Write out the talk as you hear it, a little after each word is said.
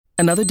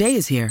Another day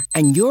is here,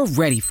 and you're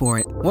ready for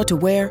it. What to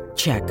wear?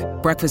 Check.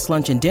 Breakfast,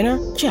 lunch, and dinner?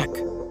 Check.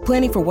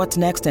 Planning for what's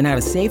next and how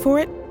to save for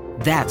it?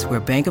 That's where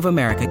Bank of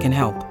America can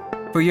help.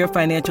 For your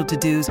financial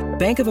to-dos,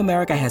 Bank of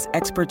America has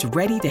experts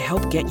ready to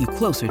help get you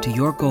closer to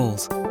your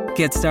goals.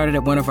 Get started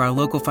at one of our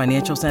local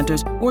financial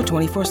centers or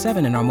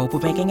 24/7 in our mobile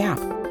banking app.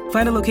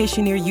 Find a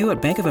location near you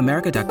at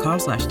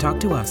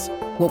bankofamerica.com/talktous.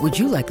 What would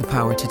you like the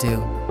power to do?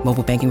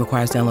 Mobile banking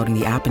requires downloading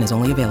the app and is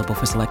only available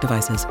for select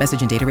devices.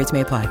 Message and data rates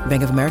may apply.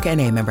 Bank of America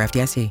N.A., member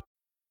FDIC.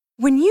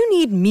 When you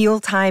need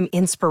mealtime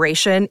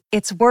inspiration,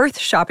 it's worth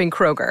shopping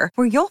Kroger,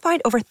 where you'll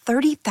find over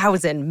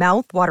 30,000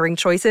 mouth-watering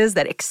choices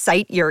that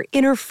excite your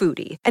inner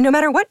foodie. And no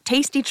matter what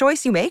tasty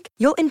choice you make,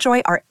 you'll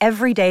enjoy our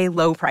everyday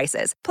low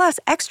prices, plus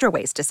extra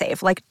ways to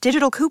save, like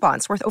digital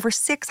coupons worth over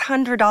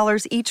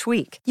 $600 each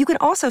week. You can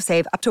also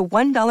save up to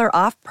 $1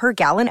 off per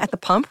gallon at the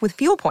pump with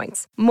fuel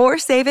points. More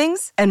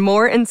savings and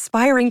more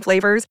inspiring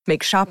flavors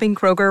make shopping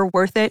Kroger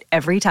worth it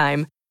every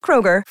time.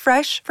 Kroger,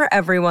 fresh for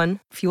everyone.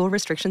 Fuel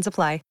restrictions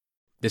apply.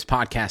 This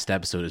podcast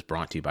episode is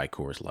brought to you by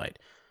Coors Light.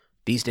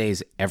 These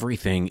days,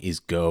 everything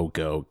is go,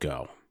 go,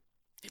 go.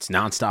 It's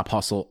nonstop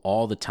hustle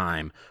all the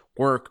time.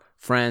 Work,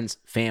 friends,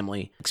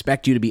 family,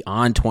 expect you to be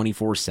on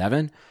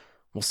 24/7.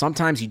 Well,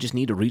 sometimes you just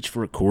need to reach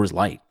for a Coors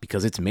Light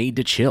because it's made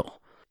to chill.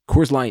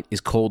 Coors Light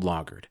is cold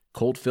lagered,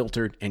 cold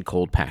filtered, and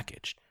cold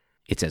packaged.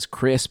 It's as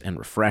crisp and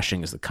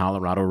refreshing as the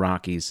Colorado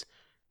Rockies.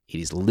 It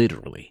is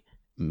literally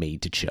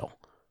made to chill.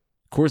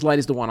 Coors Light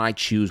is the one I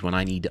choose when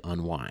I need to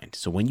unwind.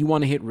 So when you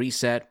want to hit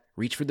reset,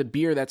 reach for the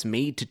beer that's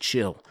made to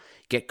chill.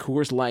 Get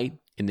Coors Light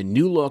in the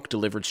new look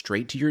delivered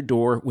straight to your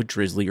door with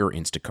Drizzly or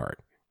Instacart.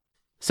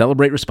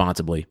 Celebrate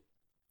responsibly.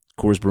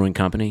 Coors Brewing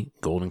Company,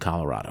 Golden,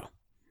 Colorado.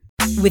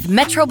 With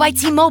Metro by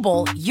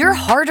T-Mobile, your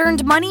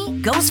hard-earned money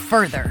goes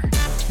further.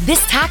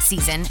 This tax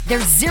season,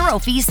 there's zero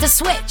fees to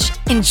switch.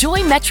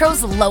 Enjoy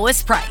Metro's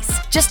lowest price,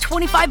 just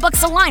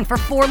 $25 a line for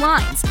 4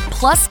 lines.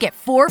 Plus, get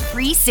 4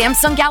 free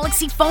Samsung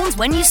Galaxy phones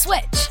when you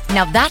switch.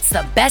 Now that's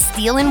the best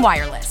deal in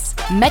wireless.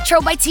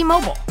 Metro by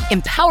T-Mobile,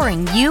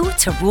 empowering you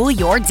to rule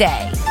your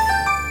day.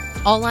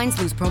 All lines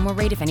lose promo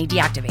rate if any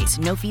deactivates.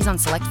 No fees on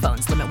select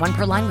phones. Limit 1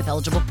 per line with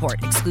eligible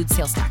port. Excludes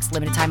sales tax.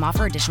 Limited time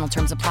offer. Additional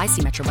terms apply.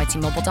 See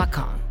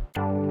metrobytmobile.com.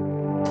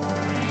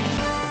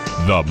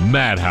 The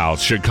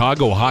Madhouse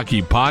Chicago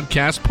Hockey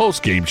Podcast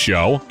postgame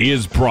show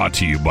is brought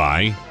to you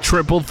by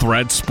Triple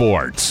Threat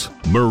Sports,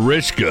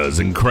 Marishka's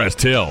in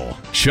Crest Hill,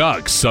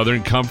 Chuck's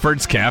Southern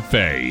Comforts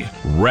Cafe,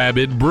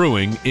 Rabid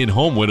Brewing in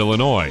Homewood,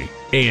 Illinois,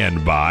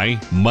 and by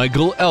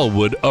Michael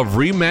Elwood of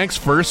Remax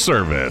First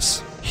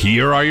Service.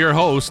 Here are your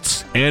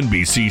hosts,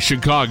 NBC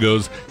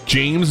Chicago's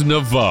James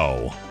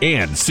Naveau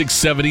and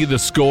 670 The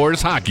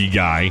Score's hockey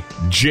guy,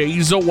 Jay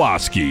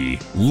Zawaski.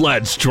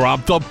 Let's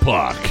drop the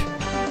puck.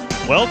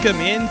 Welcome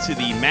into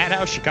the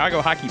Madhouse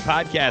Chicago Hockey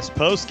Podcast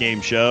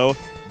post-game show.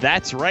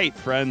 That's right,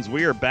 friends.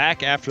 We are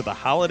back after the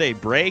holiday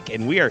break,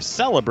 and we are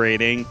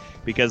celebrating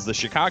because the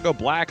Chicago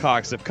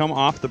Blackhawks have come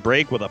off the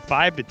break with a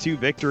 5-2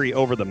 victory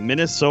over the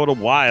Minnesota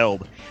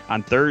Wild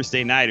on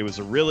Thursday night. It was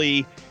a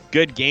really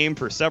good game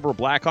for several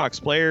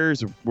Blackhawks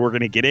players. We're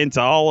going to get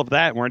into all of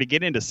that. We're going to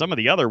get into some of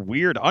the other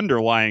weird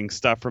underlying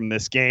stuff from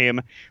this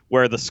game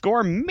where the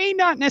score may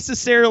not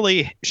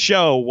necessarily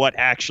show what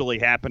actually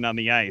happened on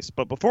the ice.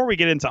 But before we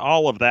get into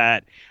all of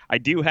that, I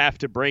do have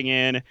to bring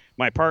in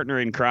my partner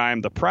in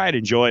crime, the pride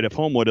and joy of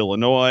Homewood,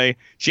 Illinois,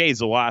 Jay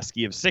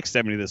Zawaski of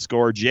 670 The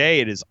Score.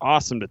 Jay, it is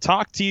awesome to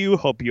talk to you.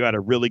 Hope you had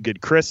a really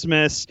good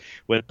Christmas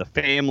with the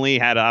family.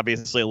 Had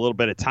obviously a little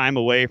bit of time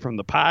away from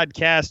the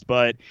podcast,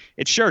 but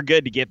it's sure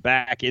good to get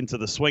back into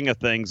the swing of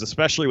things,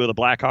 especially with a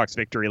Blackhawks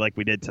victory like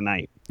we did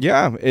tonight.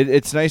 Yeah,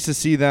 it's nice to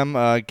see them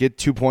get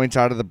 2 points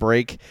out of the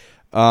break.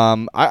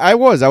 I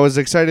was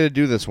excited to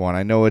do this one.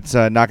 I know it's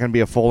not going to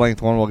be a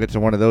full-length one. We'll get to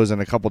one of those in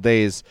a couple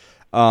days.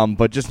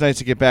 But just nice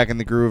to get back in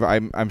the groove.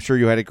 I'm sure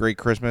you had a great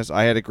Christmas.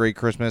 I had a great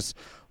Christmas.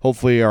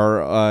 Hopefully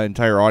our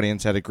entire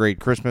audience had a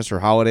great Christmas or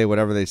holiday,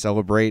 whatever they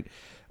celebrate.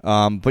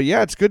 But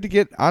yeah, it's good to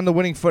get on the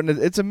winning foot. And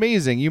it's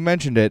amazing. You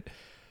mentioned it.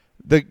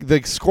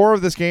 The score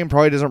of this game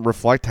probably doesn't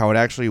reflect how it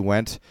actually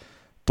went.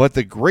 But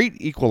the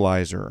great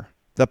equalizer,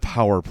 the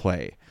power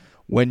play.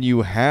 When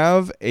you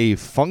have a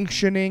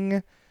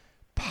functioning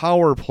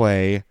power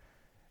play,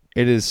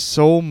 it is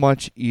so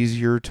much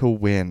easier to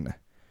win.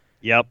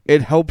 Yep.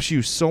 It helps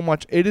you so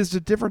much. It is the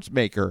difference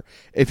maker.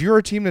 If you're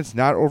a team that's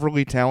not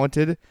overly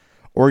talented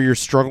or you're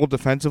struggled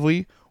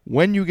defensively,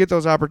 when you get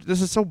those opportunities,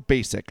 this is so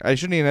basic. I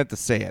shouldn't even have to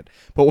say it.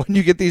 But when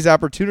you get these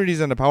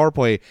opportunities on the power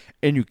play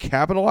and you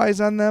capitalize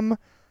on them,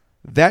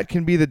 that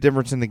can be the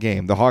difference in the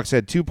game. The Hawks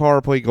had 2 power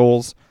play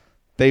goals.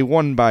 They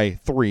won by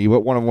 3,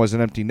 but one of them was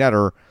an empty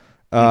netter.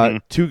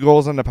 2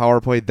 goals on the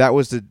power play. That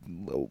was,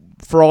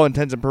 for all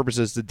intents and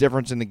purposes, the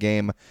difference in the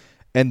game.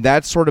 And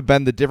that's sort of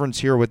been the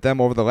difference here with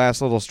them over the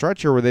last little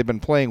stretch here where they've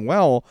been playing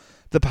well.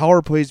 The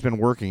power play's been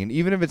working. And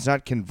even if it's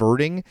not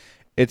converting,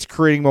 it's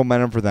creating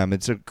momentum for them.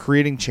 It's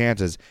creating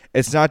chances.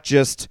 It's not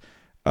just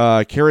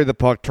carry the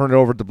puck, turn it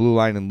over to the blue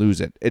line, and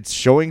lose it. It's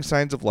showing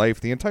signs of life.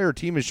 The entire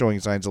team is showing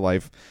signs of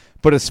life,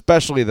 but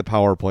especially the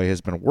power play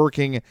has been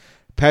working.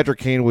 Patrick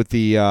Kane with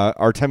the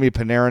Artemi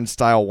Panarin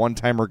style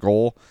one-timer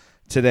goal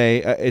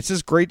today. It's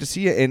just great to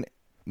see it. And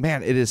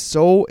man, it is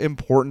so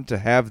important to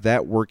have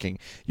that working.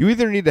 You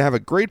either need to have a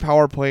great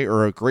power play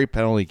or a great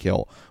penalty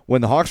kill.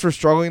 When the Hawks were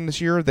struggling this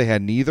year, they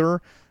had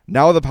neither.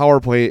 Now the power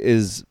play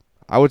is,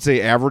 I would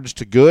say, average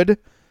to good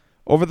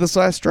over this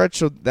last stretch.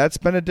 So that's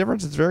been a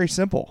difference. It's very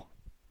simple.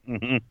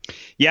 Mm-hmm.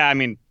 Yeah, I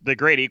mean, the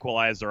great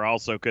equalizer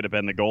also could have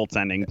been the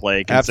goaltending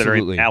play,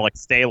 considering Absolutely.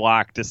 Alex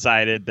Stalock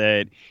decided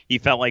that he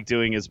felt like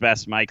doing his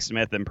best Mike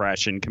Smith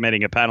impression,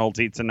 committing a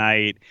penalty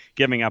tonight,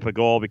 giving up a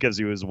goal because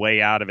he was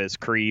way out of his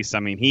crease. I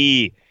mean,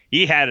 he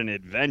had an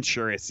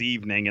adventurous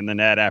evening in the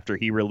net after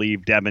he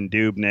relieved Devin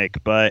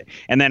Dubnyk.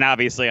 And then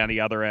obviously on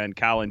the other end,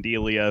 Colin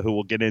Delia, who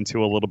we'll get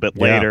into a little bit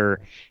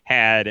later,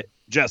 had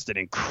just an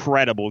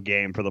incredible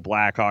game for the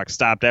Blackhawks,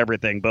 stopped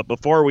everything. But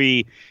before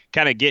we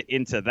kind of get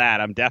into that,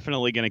 I'm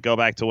definitely going to go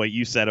back to what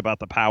you said about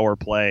the power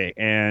play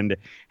and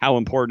how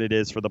important it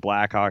is for the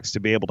Blackhawks to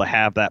be able to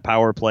have that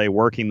power play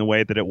working the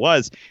way that it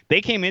was.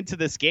 They came into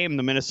this game,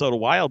 the Minnesota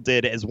Wild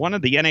did, as one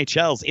of the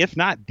NHL's, if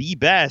not the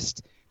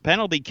best,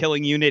 penalty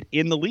killing unit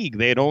in the league.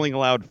 They had only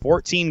allowed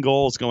 14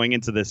 goals going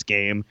into this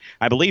game.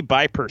 I believe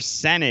by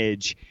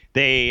percentage,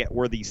 they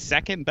were the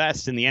second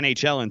best in the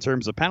NHL in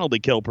terms of penalty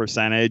kill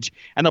percentage,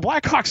 and the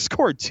Blackhawks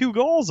scored 2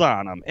 goals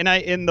on them. And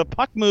in the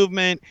puck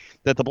movement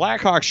that the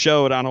Blackhawks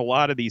showed on a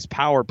lot of these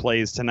power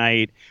plays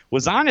tonight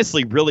was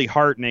honestly really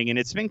heartening, and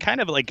it's been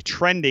kind of like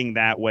trending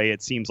that way,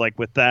 it seems like,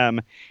 with them.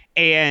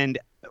 And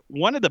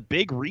one of the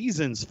big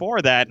reasons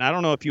for that, and I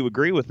don't know if you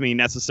agree with me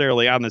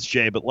necessarily on this,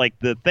 Jay, but like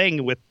the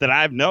thing that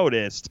I've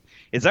noticed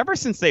is ever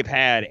since they've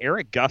had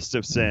Eric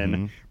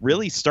Gustafsson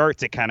really start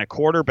to kind of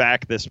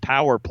quarterback this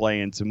power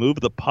play and to move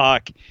the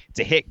puck,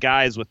 to hit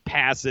guys with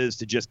passes,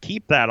 to just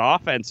keep that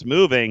offense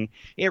moving,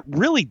 it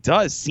really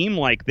does seem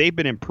like they've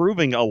been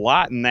improving a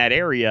lot in that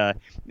area.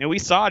 And we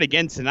saw it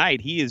again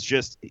tonight. He is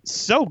just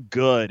so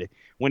good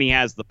when he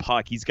has the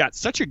puck. He's got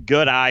such a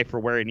good eye for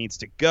where it needs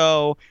to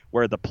go,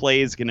 where the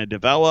play is going to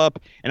develop.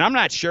 And I'm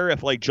not sure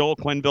if like Joel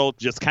Quenneville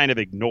just kind of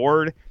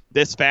ignored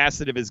this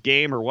facet of his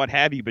game or what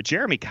have you, but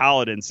Jeremy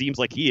Colliton seems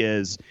like he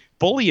is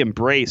fully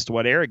embraced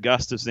what Eric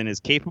Gustafsson is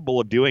capable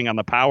of doing on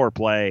the power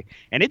play,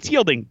 and it's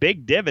yielding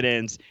big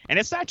dividends. And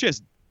it's not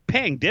just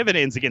paying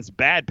dividends against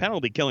bad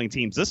penalty killing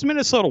teams. This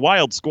Minnesota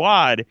Wild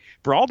squad,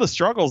 for all the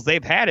struggles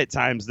they've had at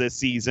times this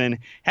season,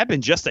 have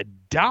been just a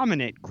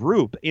dominant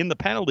group in the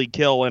penalty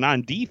kill and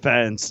on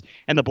defense.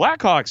 And the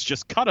Blackhawks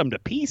just cut them to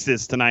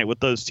pieces tonight with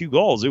those 2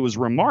 goals. It was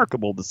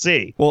remarkable to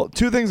see. Well,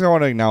 2 things I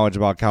want to acknowledge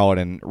about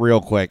Colliton real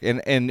quick.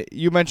 And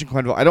you mentioned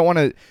Quenneville. I don't want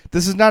to,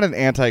 this is not an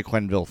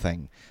anti-Quenneville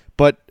thing,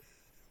 but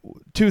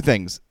 2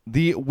 things.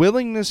 The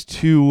willingness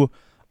to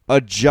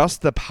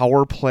adjust the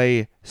power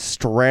play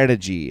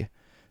strategy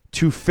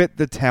to fit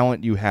the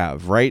talent you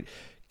have, right?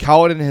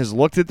 Colliton has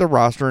looked at the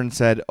roster and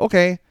said,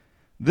 okay,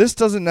 this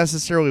doesn't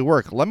necessarily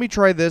work. Let me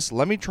try this.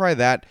 Let me try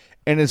that.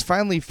 And has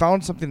finally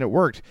found something that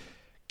worked.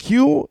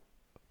 Q,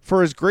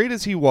 for as great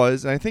as he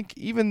was, and I think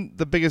even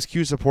the biggest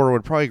Q supporter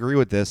would probably agree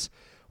with this,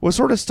 was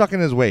sort of stuck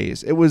in his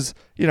ways. It was,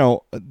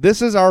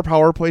 this is our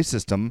power play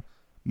system.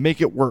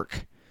 Make it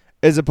work.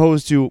 As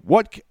opposed to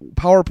what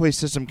power play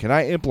system can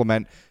I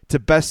implement to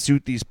best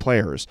suit these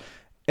players?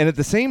 And at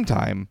the same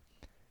time,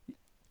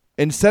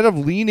 instead of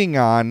leaning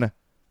on,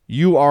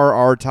 you are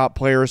our top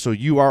player, so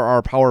you are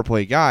our power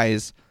play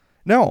guys,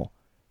 no.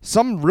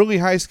 Some really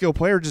high-skilled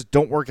players just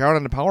don't work out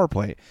on the power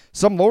play.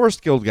 Some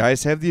lower-skilled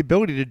guys have the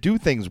ability to do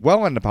things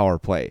well on the power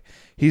play.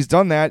 He's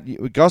done that.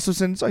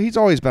 Gustafsson, so he's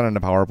always been on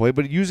the power play,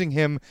 but using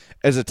him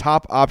as a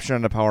top option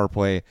on the power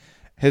play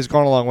has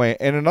gone a long way.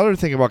 And another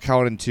thing about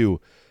Colliton,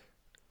 too,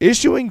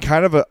 issuing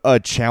kind of a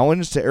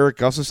challenge to Eric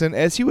Gustafsson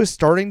as he was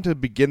starting to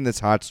begin this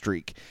hot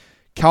streak.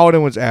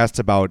 Colliton was asked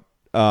about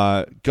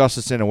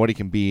Gustafsson and what he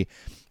can be,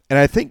 and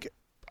I think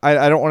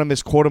I don't want to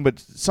misquote him, but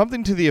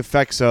something to the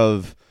effects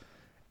of,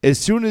 as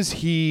soon as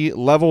he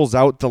levels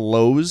out the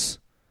lows,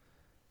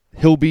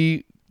 he'll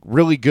be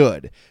really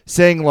good.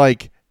 Saying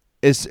like,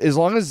 as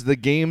long as the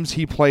games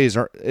he plays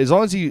are, as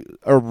long as he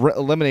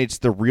eliminates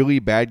the really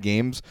bad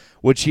games,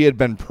 which he had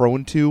been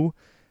prone to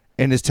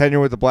in his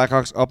tenure with the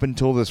Blackhawks up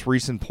until this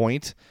recent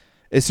point,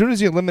 as soon as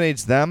he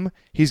eliminates them,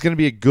 he's going to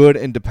be a good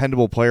and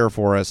dependable player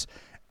for us.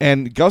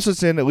 And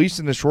Gustafsson, at least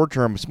in the short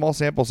term, small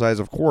sample size,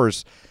 of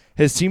course,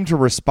 has seemed to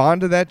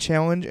respond to that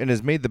challenge and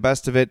has made the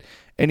best of it.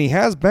 And he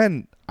has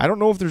been, I don't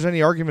know if there's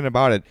any argument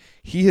about it,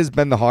 he has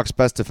been the Hawks'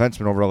 best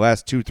defenseman over the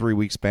last 2-3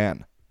 week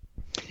span.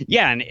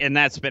 Yeah, and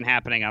that's been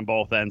happening on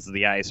both ends of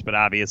the ice, but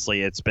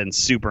obviously it's been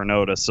super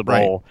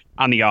noticeable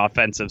on the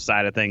offensive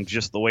side of things,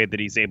 just the way that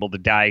he's able to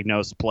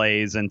diagnose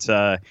plays and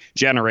to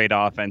generate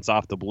offense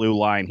off the blue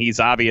line.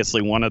 He's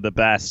obviously one of the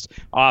best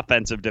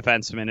offensive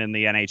defensemen in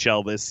the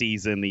NHL this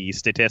season. The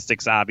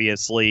statistics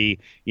obviously,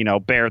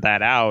 bear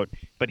that out.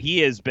 But he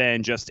has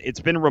been it's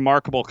been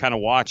remarkable kind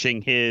of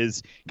watching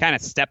his kind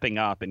of stepping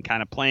up and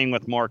kind of playing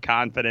with more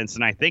confidence.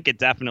 And I think it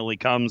definitely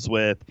comes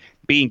with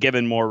being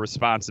given more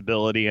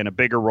responsibility and a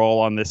bigger role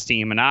on this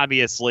team. And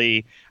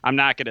obviously, I'm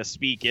not going to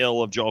speak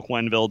ill of Joel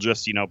Quenneville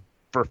just,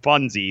 for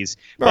funsies.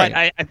 Right.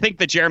 But I think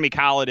that Jeremy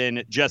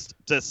Colliton, just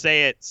to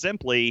say it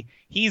simply,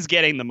 he's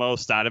getting the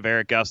most out of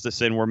Erik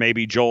Gustafsson where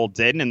maybe Joel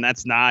didn't, and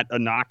that's not a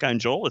knock on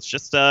Joel. It's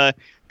just a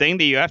thing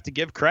that you have to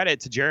give credit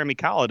to Jeremy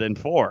Colliton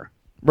for.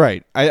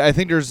 Right. I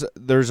think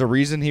there's a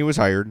reason he was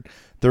hired.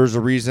 There's a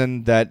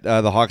reason that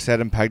the Hawks had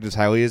him pegged as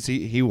highly as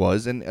he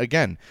was. And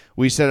again,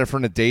 we said it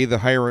from the day the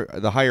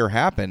hire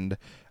happened.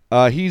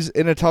 He's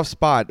in a tough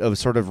spot of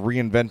sort of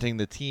reinventing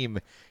the team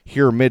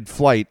here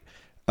mid-flight.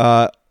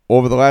 Over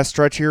the last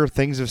stretch here,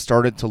 things have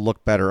started to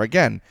look better.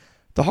 Again,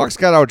 the Hawks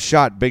got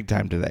outshot big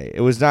time today.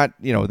 It was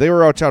not, they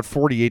were outshot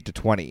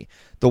 48-20.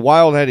 The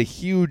Wild had a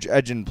huge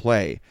edge in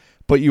play.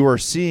 But you are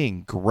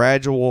seeing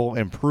gradual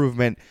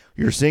improvement.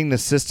 You're seeing the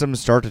system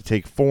start to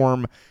take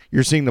form.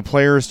 You're seeing the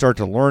players start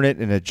to learn it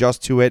and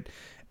adjust to it.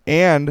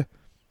 And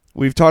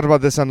we've talked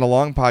about this on the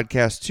Long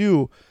podcast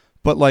too,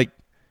 but like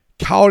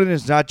Colliton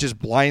is not just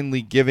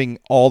blindly giving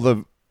all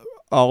the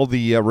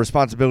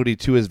responsibility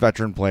to his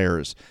veteran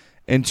players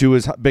and to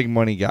his big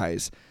money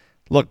guys.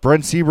 Look,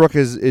 Brent Seabrook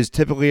is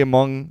typically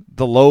among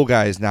the low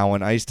guys now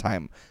in ice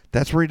time.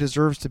 That's where he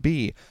deserves to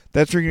be.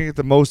 That's where you're going to get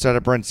the most out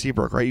of Brent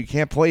Seabrook, right? You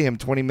can't play him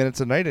 20 minutes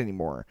a night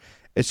anymore.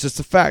 It's just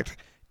a fact.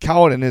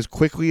 Colliton has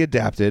quickly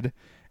adapted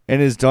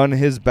and has done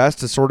his best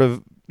to sort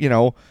of,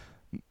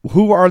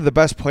 who are the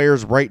best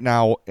players right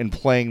now and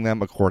playing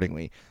them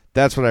accordingly.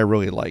 That's what I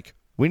really like.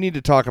 We need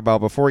to talk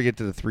about, before we get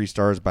to the 3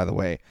 stars, by the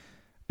way,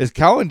 is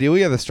Collin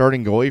Delia the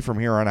starting goalie from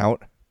here on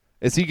out?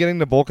 Is he getting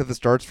the bulk of the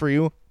starts for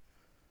you?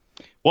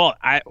 Well,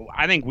 I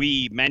think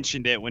we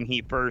mentioned it when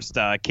he first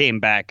came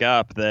back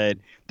up that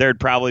there'd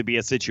probably be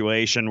a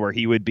situation where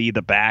he would be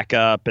the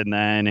backup and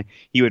then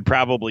he would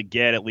probably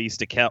get at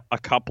least a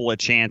couple of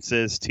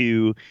chances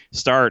to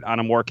start on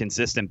a more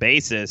consistent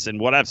basis.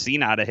 And what I've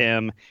seen out of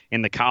him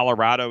in the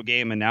Colorado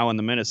game and now in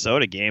the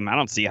Minnesota game, I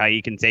don't see how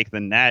you can take the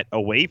net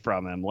away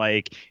from him.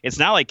 Like, it's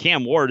not like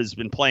Cam Ward has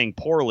been playing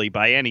poorly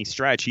by any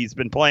stretch. He's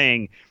been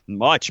playing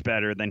much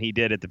better than he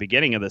did at the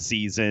beginning of the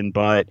season.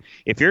 But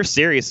if you're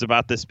serious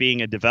about this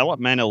being a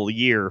developmental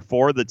year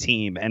for the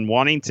team and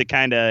wanting to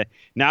kind of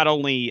not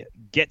only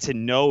get to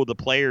know the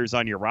players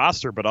on your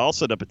roster, but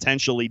also to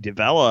potentially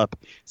develop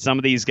some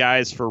of these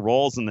guys for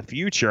roles in the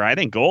future, I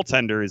think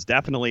goaltender is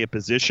definitely a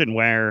position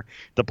where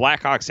the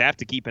Blackhawks have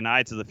to keep an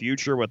eye to the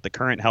future with the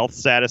current health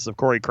status of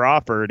Corey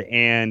Crawford,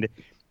 and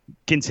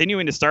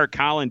continuing to start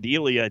Collin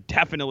Delia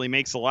definitely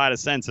makes a lot of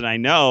sense. And I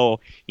know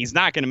he's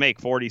not going to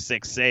make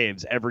 46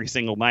 saves every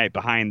single night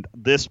behind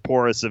this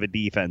porous of a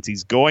defense.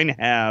 He's going to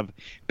have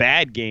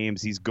bad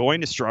games. He's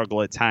going to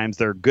struggle at times.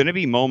 There are going to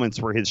be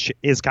moments where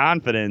his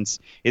confidence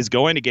is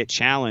going to get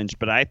challenged.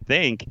 But I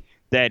think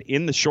that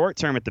in the short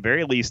term, at the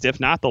very least,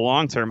 if not the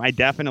long term, I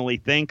definitely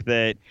think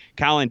that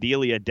Collin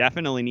Delia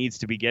definitely needs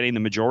to be getting the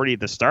majority of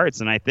the starts.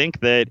 And I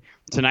think that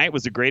tonight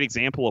was a great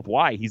example of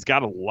why. He's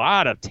got a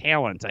lot of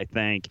talent, I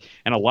think,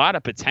 and a lot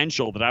of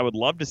potential that I would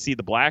love to see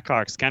the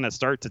Blackhawks kind of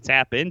start to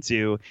tap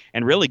into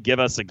and really give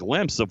us a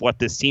glimpse of what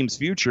this team's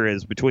future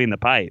is between the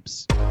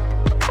pipes.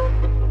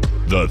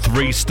 The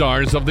 3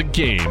 stars of the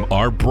game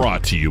are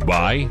brought to you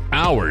by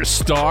our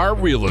star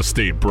real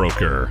estate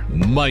broker,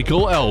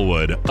 Michael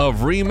Elwood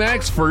of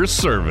RE/MAX First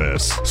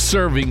Service,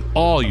 serving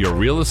all your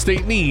real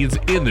estate needs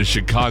in the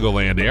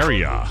Chicagoland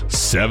area.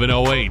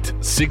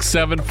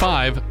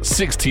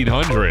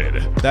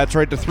 708-675-1600. That's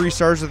right. The 3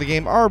 stars of the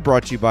game are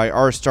brought to you by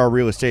our star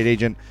real estate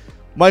agent,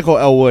 Michael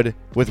Elwood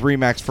with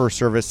RE/MAX First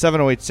Service,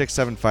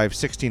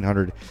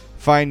 708-675-1600.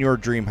 Find your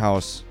dream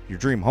house, your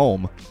dream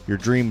home, your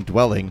dream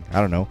dwelling,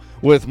 I don't know,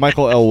 with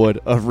Michael Elwood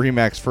of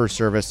RE/MAX First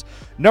Service.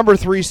 Number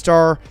 3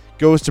 star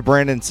goes to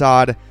Brandon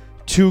Saad.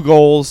 2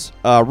 goals,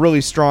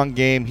 really strong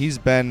game. He's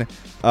been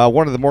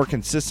one of the more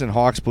consistent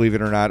Hawks, believe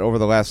it or not, over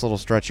the last little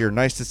stretch here.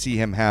 Nice to see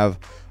him have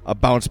a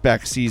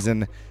bounce-back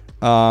season.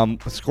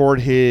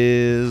 Scored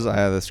his,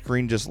 the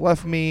screen just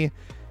left me.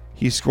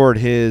 He scored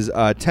his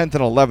 10th and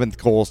 11th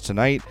goals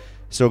tonight.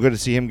 So good to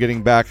see him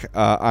getting back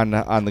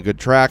on the good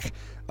track.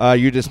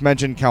 You just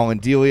mentioned Collin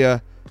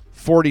Delia,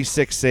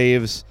 46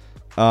 saves.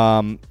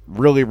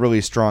 Really,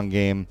 really strong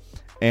game.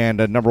 And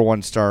number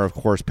 1 star, of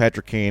course,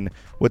 Patrick Kane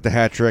with the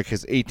hat trick,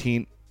 his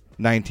 18th,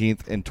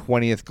 19th, and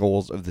 20th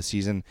goals of the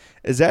season.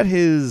 Is that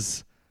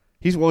his...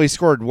 He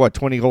scored,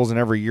 20 goals in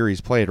every year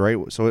he's played, right?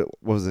 So it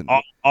wasn't...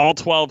 All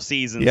 12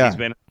 seasons he's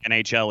been in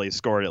NHL, he's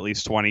scored at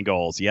least 20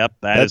 goals. Yep,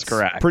 that's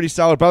correct. Pretty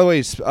solid. By the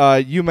way,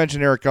 you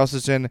mentioned Erik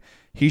Gustafsson.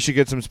 He should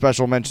get some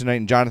special mention tonight,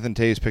 and Jonathan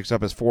Toews picks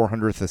up his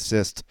 400th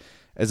assist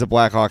as a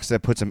Blackhawks.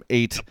 That puts him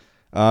 8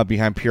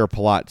 behind Pierre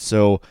Palat.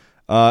 So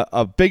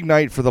a big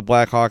night for the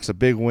Blackhawks, a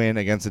big win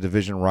against a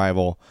division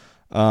rival.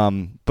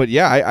 But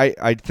yeah,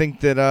 I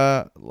think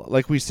that,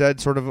 like we said,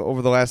 sort of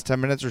over the last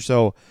 10 minutes or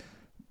so,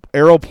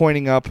 arrow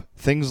pointing up,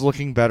 things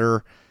looking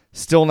better.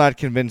 Still not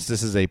convinced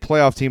this is a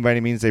playoff team by any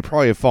means. They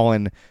probably have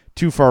fallen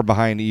too far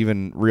behind to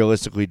even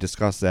realistically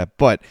discuss that.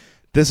 But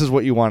this is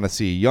what you want to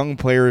see. Young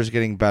players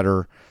getting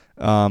better,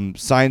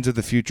 signs of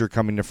the future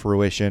coming to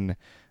fruition,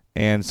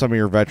 and some of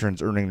your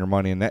veterans earning their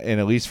money. And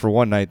at least for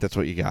one night, that's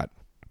what you got.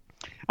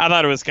 I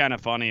thought it was kind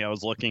of funny. I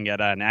was looking at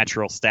a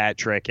natural stat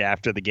trick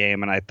after the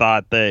game, and I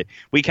thought that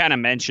we kind of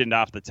mentioned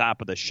off the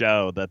top of the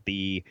show that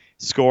the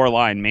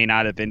scoreline may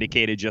not have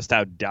indicated just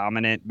how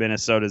dominant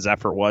Minnesota's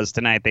effort was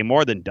tonight. They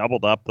more than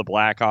doubled up the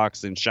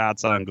Blackhawks in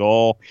shots on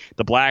goal.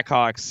 The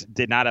Blackhawks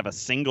did not have a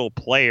single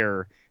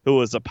player who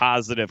was a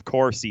positive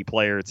Corsi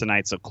player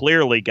tonight, so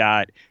clearly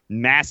got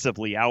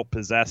massively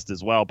outpossessed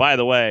as well. By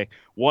the way,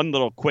 one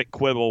little quick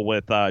quibble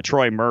with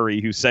Troy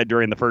Murray, who said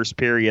during the first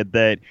period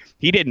that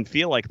he didn't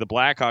feel like the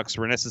Blackhawks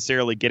were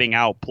necessarily getting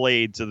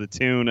outplayed to the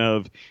tune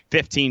of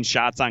 15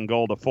 shots on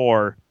goal to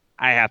 4.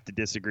 I have to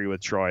disagree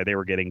with Troy. They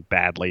were getting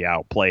badly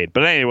outplayed.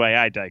 But anyway,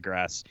 I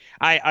digress.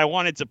 I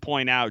wanted to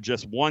point out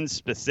just one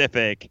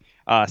specific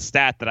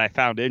stat that I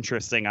found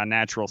interesting on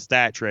Natural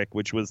Stat Trick,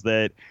 which was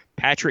that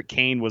Patrick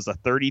Kane was a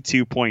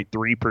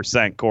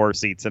 32.3%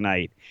 Corsi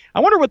tonight.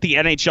 I wonder what the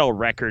NHL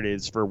record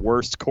is for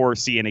worst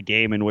Corsi in a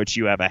game in which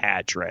you have a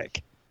hat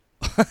trick.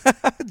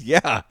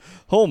 Yeah.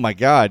 Oh, my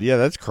God. Yeah,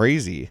 that's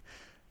crazy.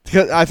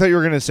 I thought you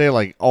were going to say,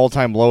 like,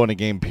 all-time low in a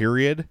game,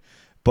 period.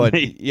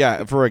 But,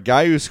 yeah, for a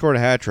guy who scored a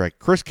hat trick,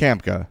 Chris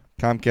Kamka,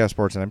 Comcast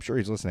Sports, and I'm sure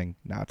he's listening,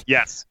 not.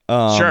 Yes,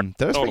 sure. Did I just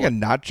totally make a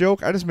not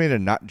joke? I just made a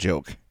not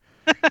joke.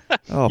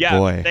 Oh, yeah,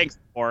 boy. Thanks,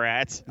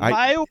 Borat.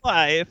 My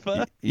wife.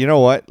 You know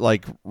what?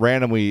 Like,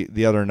 randomly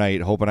the other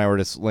night, Hope and I were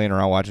just laying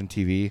around watching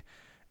TV,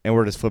 and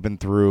we're just flipping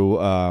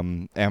through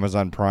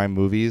Amazon Prime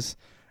movies,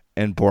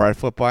 and Borat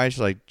flipped by. She's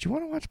like, do you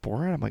want to watch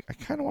Borat? I'm like, I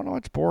kind of want to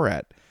watch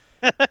Borat.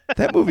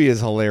 That movie is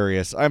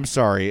hilarious. I'm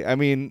sorry. I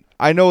mean,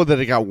 I know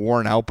that it got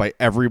worn out by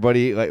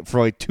everybody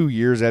for 2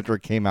 years after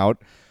it came out,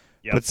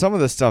 but some of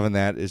the stuff in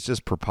that is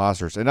just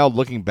preposterous. And now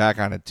looking back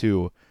on it,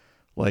 too,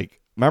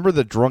 like, remember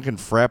the drunken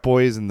frat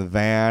boys in the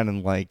van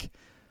and, like,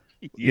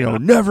 you know,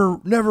 never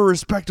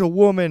respect a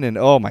woman. And,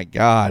 oh, my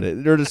God.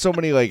 There are just so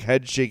many, like,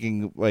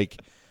 head-shaking, like,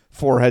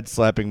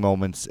 forehead-slapping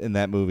moments in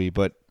that movie.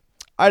 But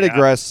I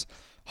digress.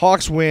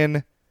 Hawks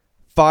win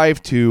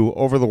 5-2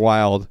 over the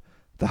Wild.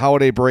 The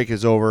holiday break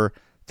is over.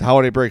 The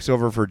holiday break's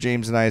over for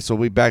James and I, so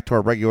we'll be back to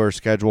our regular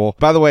schedule.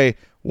 By the way,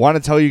 want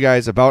to tell you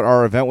guys about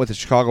our event with the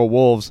Chicago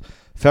Wolves,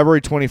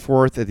 February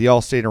 24th at the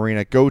Allstate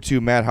Arena. Go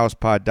to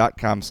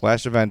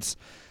madhousepod.com/events.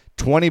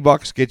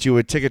 $20 gets you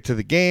a ticket to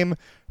the game,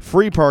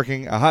 free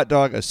parking, a hot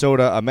dog, a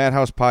soda, a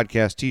Madhouse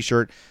Podcast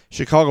t-shirt,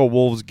 Chicago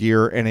Wolves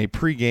gear, and a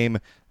pregame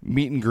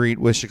meet and greet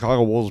with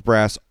Chicago Wolves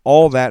brass.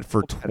 All that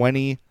for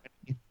 $20.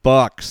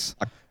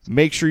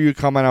 Make sure you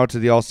come on out to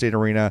the Allstate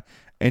Arena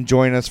and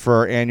join us for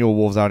our annual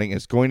Wolves outing.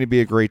 It's going to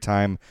be a great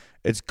time.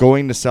 It's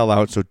going to sell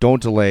out, so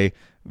don't delay.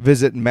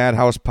 Visit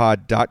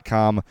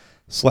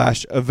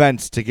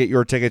madhousepod.com/events to get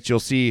your tickets. You'll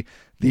see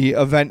the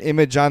event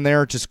image on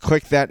there. Just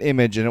click that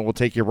image, and it will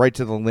take you right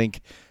to the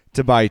link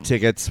to buy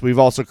tickets. We've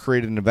also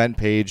created an event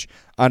page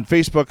on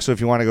Facebook, so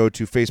if you want to go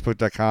to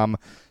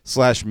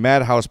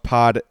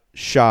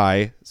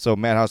facebook.com/madhousepod-shy, so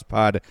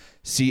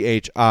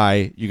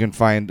madhousepod-CHI, you can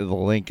find the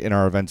link in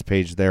our events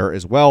page there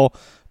as well.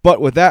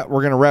 But with that,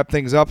 we're going to wrap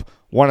things up.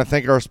 Want to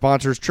thank our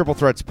sponsors, Triple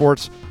Threat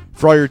Sports.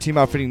 For all your team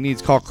outfitting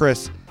needs, call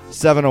Chris,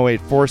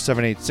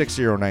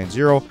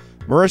 708-478-6090.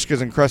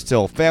 Marishka's in Crest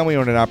Hill,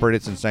 family-owned and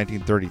operated since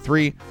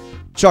 1933.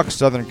 Chuck's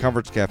Southern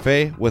Comforts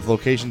Cafe, with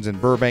locations in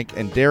Burbank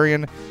and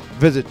Darien.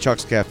 Visit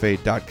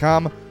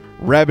chuckscafe.com.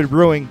 Rabid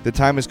Brewing, the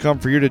time has come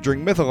for you to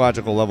drink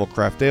mythological level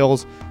craft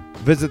ales.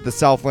 Visit the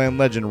Southland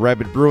legend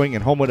Rabid Brewing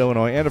in Homewood,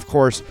 Illinois. And, of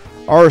course,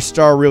 our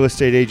star real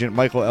estate agent,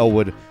 Michael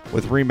Elwood,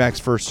 with RE/MAX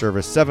First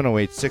Service,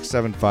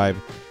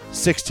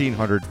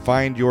 708-675-1600.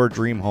 Find your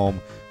dream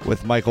home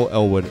with Michael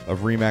Elwood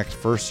of RE/MAX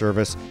First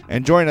Service.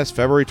 And join us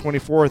February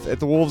 24th at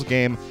the Wolves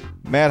game,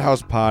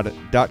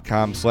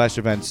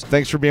 madhousepod.com/events.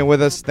 Thanks for being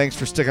with us. Thanks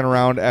for sticking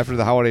around after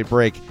the holiday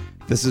break.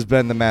 This has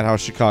been the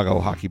Madhouse Chicago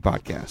Hockey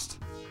Podcast.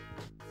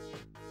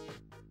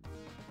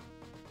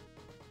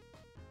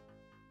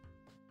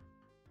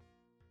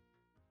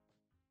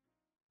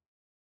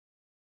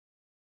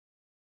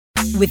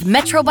 With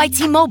Metro by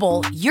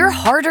T-Mobile, your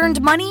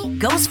hard-earned money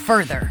goes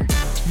further.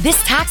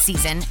 This tax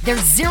season,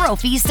 there's zero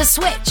fees to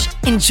switch.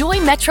 Enjoy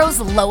Metro's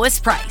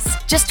lowest price,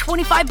 just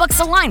 $25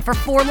 a line for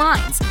 4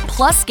 lines.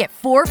 Plus, get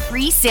 4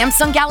 free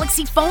Samsung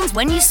Galaxy phones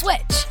when you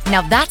switch.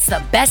 Now that's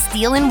the best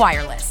deal in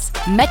wireless.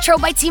 Metro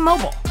by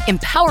T-Mobile,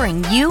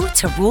 empowering you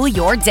to rule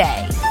your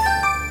day.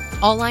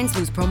 All lines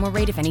lose promo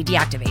rate if any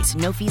deactivates.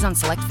 No fees on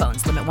select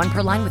phones. Limit 1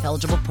 per line with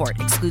eligible port.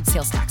 Excludes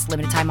sales tax.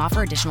 Limited time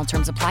offer. Additional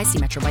terms apply. See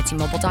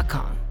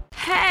metrobytmobile.com.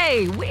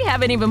 Hey, we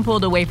haven't even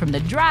pulled away from the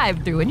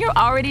drive-thru and you're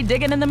already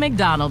digging in the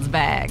McDonald's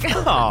bag.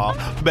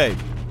 Aw, babe,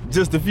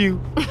 just a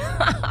few.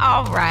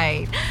 All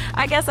right,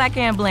 I guess I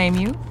can't blame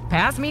you.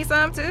 Pass me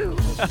some, too.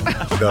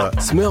 The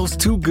smells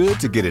too good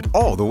to get it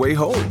all the way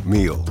home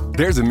meal.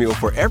 There's a meal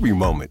for every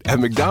moment at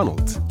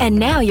McDonald's. And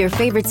now your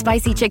favorite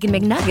spicy chicken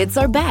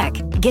McNuggets are back.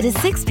 Get a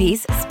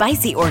 6-piece,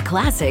 spicy or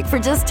classic for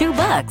just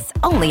 $2.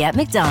 Only at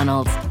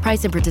McDonald's.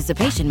 Price and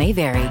participation may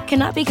vary.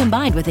 Cannot be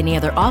combined with any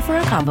other offer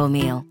or combo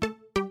meal.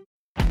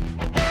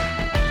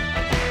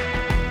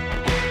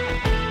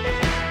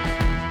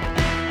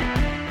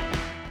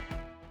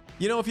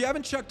 You know, if you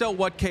haven't checked out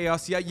What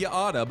Chaos yet, you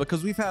oughta,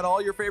 because we've had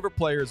all your favorite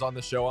players on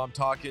the show. I'm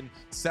talking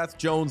Seth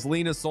Jones,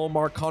 Lena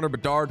Solmar, Connor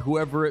Bedard,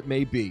 whoever it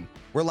may be.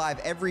 We're live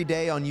every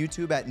day on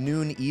YouTube at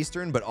noon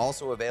Eastern, but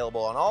also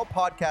available on all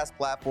podcast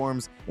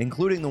platforms,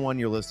 including the one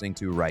you're listening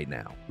to right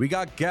now. We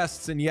got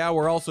guests, and yeah,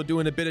 we're also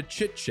doing a bit of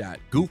chit-chat,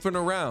 goofing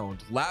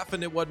around,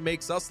 laughing at what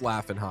makes us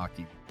laugh in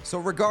hockey. So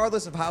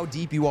regardless of how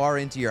deep you are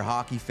into your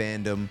hockey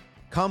fandom,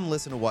 come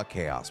listen to What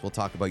Chaos. We'll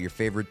talk about your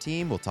favorite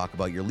team, we'll talk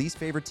about your least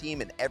favorite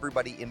team, and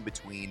everybody in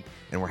between,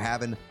 and we're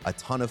having a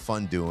ton of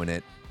fun doing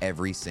it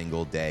every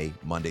single day,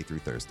 Monday through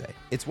Thursday.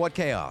 It's What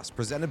Chaos,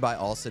 presented by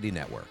All City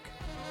Network.